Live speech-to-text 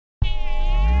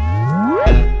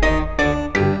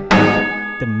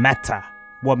matter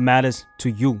what matters to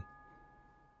you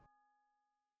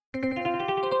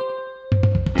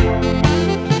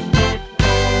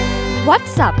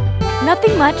What's up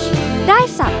Nothing much ได้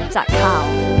สับจากข่าว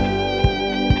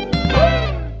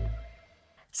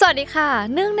สวัสดีค่ะ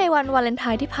เนื่องในวันวาเลนไท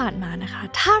น์ที่ผ่านมานะคะ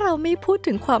ถ้าเราไม่พูด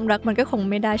ถึงความรักมันก็คง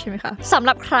ไม่ได้ใช่ไหมคะสำห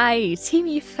รับใครที่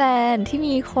มีแฟนที่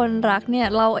มีคนรักเนี่ย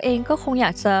เราเองก็คงอย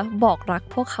ากจะบอกรัก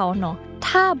พวกเขาเนาะ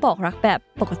ถ้าบอกรักแบบ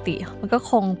ปกติมันก็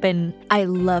คงเป็น I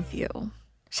love you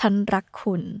ฉันรัก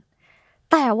คุณ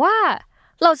แต่ว่า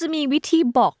เราจะมีวิธี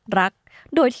บอกรัก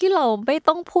โดยที่เราไม่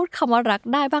ต้องพูดคำว่ารัก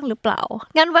ได้บ้างหรือเปล่า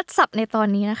งั้นวัดศัพท์ในตอน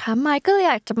นี้นะคะไมค์ก็เลย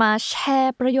อยากจะมาแช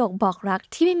ร์ประโยคบอกรัก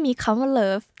ที่ไม่มีคำว่า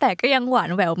love แต่ก็ยังหวาน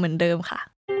แหววเหมือนเดิมค่ะ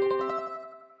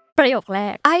ประโยคแร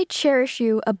ก I cherish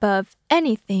you above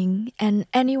anything and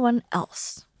anyone else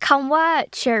คำว่า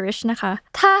cherish นะคะ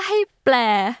ถ้าให้แปล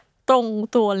ตรง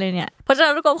ตัวเลยเนี่ยพจน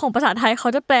านุกรมของภาษาไทยเขา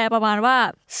จะแปลประมาณว่า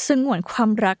สงวนความ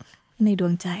รักในดว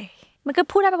งใจมันก็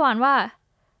พูดได้ประมาณว่า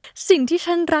สิ่งที่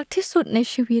ฉันรักที่สุดใน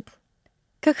ชีวิต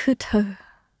ก็คือเธอ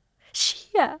เ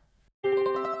ชี่ย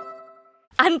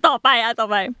อันต่อไป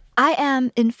I am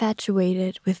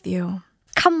infatuated with you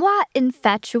คำว่า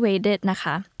infatuated นะค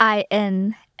ะ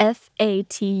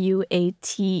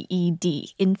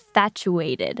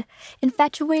infatuated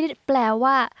infatuated แปล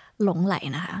ว่าหลงไหล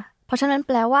นะคะเพราะฉะนั้นแ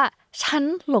ปลว่าฉัน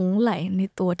หลงไหลใน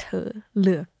ตัวเธอเห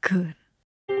ลือเกิน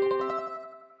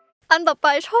อันต่อไป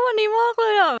ชอบอันนี้มากเล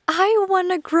ยอ่ะ I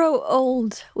wanna grow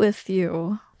old with you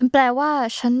มันแปลว่า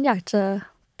ฉันอยากจะ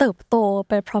เติบโต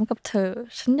ไปพร้อมกับเธอ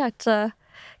ฉันอยากจะ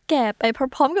แก่ไป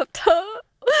พร้อมๆกับเธอ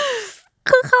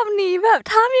คือคำนี้แบบ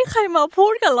ถ้ามีใครมาพู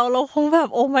ดกับเราคงแบบ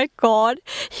Oh my god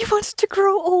he wants to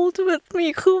grow old with me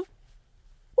คือ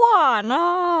หวานอ่ะ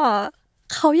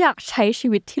เขาอยากใช้ชี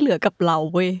วิตที่เหลือกับเรา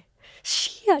เว้ยเ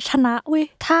ชี่ยชนะเว้ย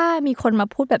ถ้ามีคนมา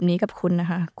พูดแบบนี้กับคุณนะ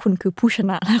คะคุณคือผู้ช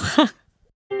นะแล้วค่ะ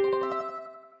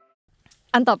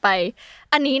อันต่อไป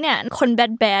อันนี้เนี่ยคนแ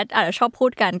บดอาจจะชอบพู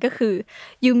ดกันก็คือ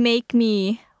you make me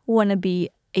wanna be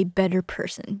a better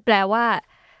person แปลว่า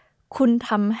คุณท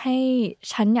ำให้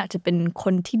ฉันอยากจะเป็นค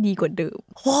นที่ดีกว่าเดิม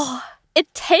it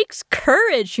takes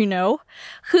courage you know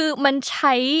คือมันใ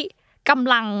ช้ก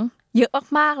ำลังเยอะ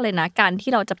มากๆเลยนะการที่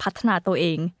เราจะพัฒนาตัวเอ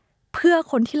งเพื่อ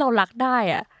คนที่เรารักได้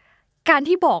อะการ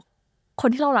ที่บอกคน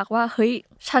ที่เรารักว่าเฮ้ย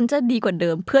ฉันจะดีกว่าเดิ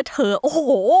มเพื่อเธอโอ้โห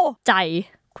ใจ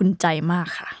คุณใจมาก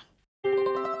ค่ะ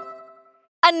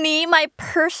อันนี้ my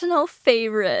personal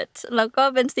favorite แล้วก็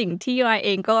เป็นสิ่งที่มายเอ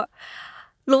งก็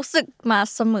รู้สึกมา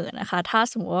เสมอนะคะถ้า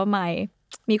สมมติว่ามาย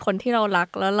มีคนที่เรารัก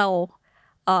แล้วเรา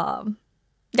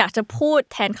อยากจะพูด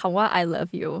แทนคำว่า I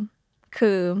love you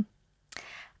คือ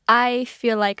I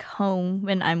feel like home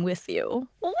when I'm with you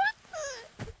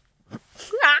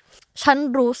ฉัน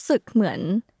รู้สึกเหมือน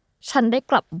ฉันได้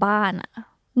กลับบ้านอะ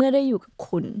เมื่อได้อยู่กับ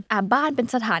คุณบ้านเป็น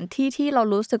สถานที่ที่เรา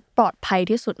รู้สึกปลอดภัย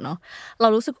ที่สุดเนาะเรา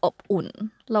รู้สึกอบอุ่น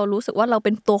เรารู้สึกว่าเราเ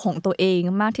ป็นตัวของตัวเอง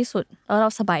มากที่สุดแล้วเรา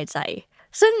สบายใจ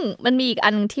ซึ่งมันมีอีกอั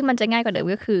นนึงที่มันจะง่ายกว่าเดิม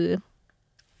ก็คือ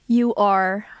you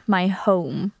are my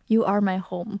home you are my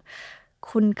home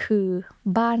คุณคือ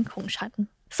บ้านของฉัน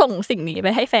ส่งสิ่งนี้ไป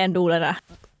ให้แฟนดูแล้วนะ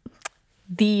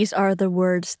these are the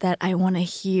words that I wanna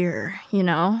hear you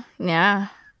know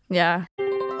yeah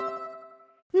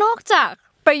นอกจาก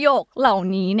ประโยคเหล่า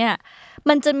นี้เนี่ย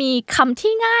มันจะมีคำ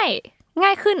ที่ง่า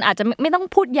ยขึ้นอาจจะไม่ต้อง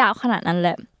พูดยาวขนาดนั้นแห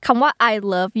ละคำว่า I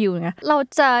love you เนี่ยเรา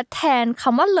จะแทนค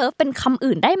ำว่า love เป็นคำ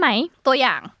อื่นได้ไหมตัวอ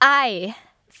ย่าง I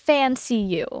fancy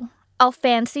you เอา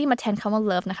fancy มาแทนคำว่า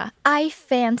love นะคะ I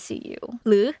fancy you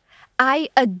หรือ I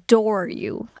adore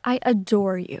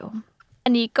you อั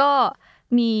นนี้ก็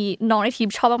มีน้องในทีม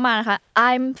ชอบมากๆนะคะ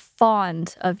I'm fond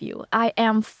of you I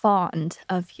am fond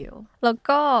of you แล้ว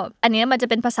ก็อันนี้มันจะ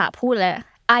เป็นภาษาพูดแหละ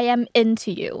I am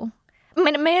into you ไ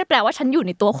ม่ได้แปลว่าฉันอยู่ใ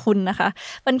นตัวคุณนะคะ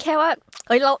มันแค่ว่า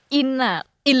เราอิน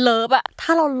เลิฟอะถ้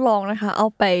าเราลองนะคะเอา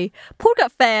ไปพูดกั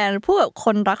บแฟนพูดกับค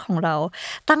นรักของเรา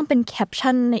ตั้งเป็นแคป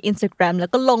ชั่นใน Instagram แล้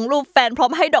วก็ลงรูปแฟนพร้อ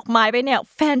มให้ดอกไม้ไปเนี่ย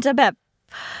แฟนจะแบบ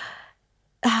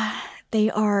they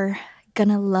are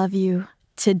gonna love you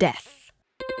to death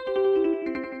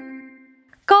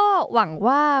ก็หวัง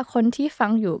ว่าคนที่ฟั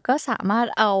งอยู่ก็สามารถ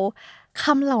เอาค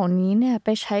ำเหล่านี้เนี่ยไป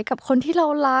ใช้กับคนที่เรา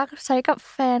รักใช้กับ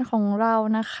แฟนของเรา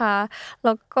นะคะแ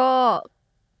ล้วก็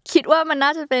คิดว่ามันน่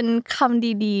าจะเป็นค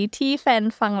ำดีๆที่แฟน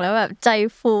ฟังแล้วแบบใจ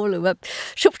ฟูหรือแบบ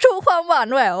ชุบชูความหวาน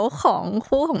แหววของ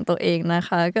คู่ของตัวเองนะค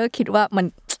ะก็คิดว่ามัน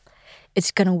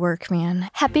it's gonna work man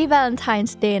Happy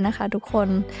Valentine's Day นะคะทุกคน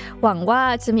หวังว่า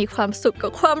จะมีความสุขกั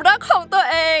บความรักของตัว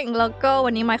เองแล้วก็วั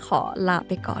นนี้มายขอลาไ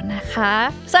ปก่อนนะคะ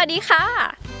สวัสดีค่ะ